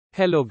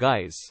Hello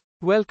guys.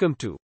 Welcome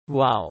to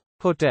Wow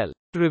Hotel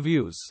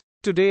Reviews.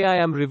 Today I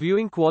am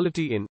reviewing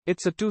Quality Inn.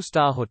 It's a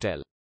 2-star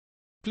hotel.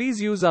 Please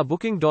use our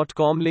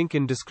booking.com link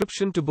in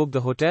description to book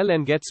the hotel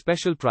and get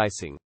special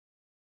pricing.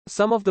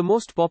 Some of the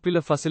most popular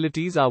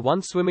facilities are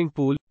one swimming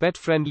pool,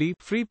 pet-friendly,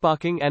 free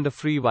parking and a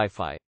free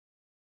Wi-Fi.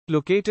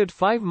 Located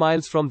 5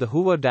 miles from the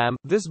Hoover Dam,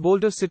 this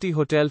Boulder City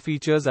hotel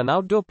features an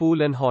outdoor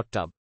pool and hot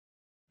tub.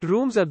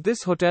 Rooms at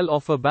this hotel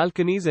offer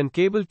balconies and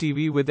cable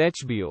TV with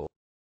HBO.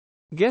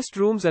 Guest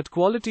rooms at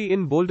Quality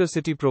Inn Boulder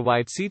City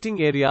provide seating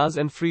areas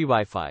and free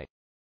Wi-Fi.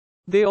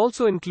 They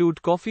also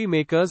include coffee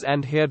makers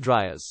and hair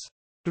dryers.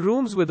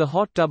 Rooms with a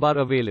hot tub are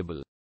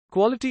available.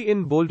 Quality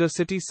Inn Boulder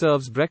City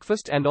serves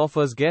breakfast and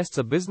offers guests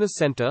a business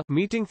center,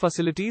 meeting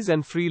facilities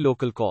and free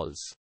local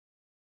calls.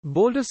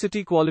 Boulder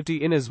City Quality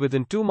Inn is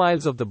within 2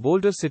 miles of the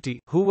Boulder City,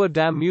 Hoover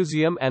Dam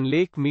Museum and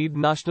Lake Mead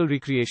National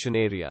Recreation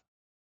Area.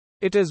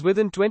 It is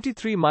within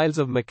 23 miles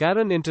of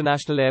McCarran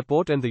International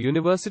Airport and the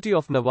University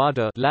of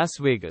Nevada, Las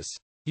Vegas.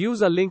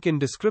 Use a link in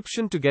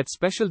description to get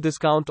special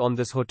discount on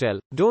this hotel.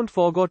 Don't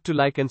forget to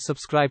like and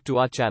subscribe to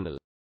our channel.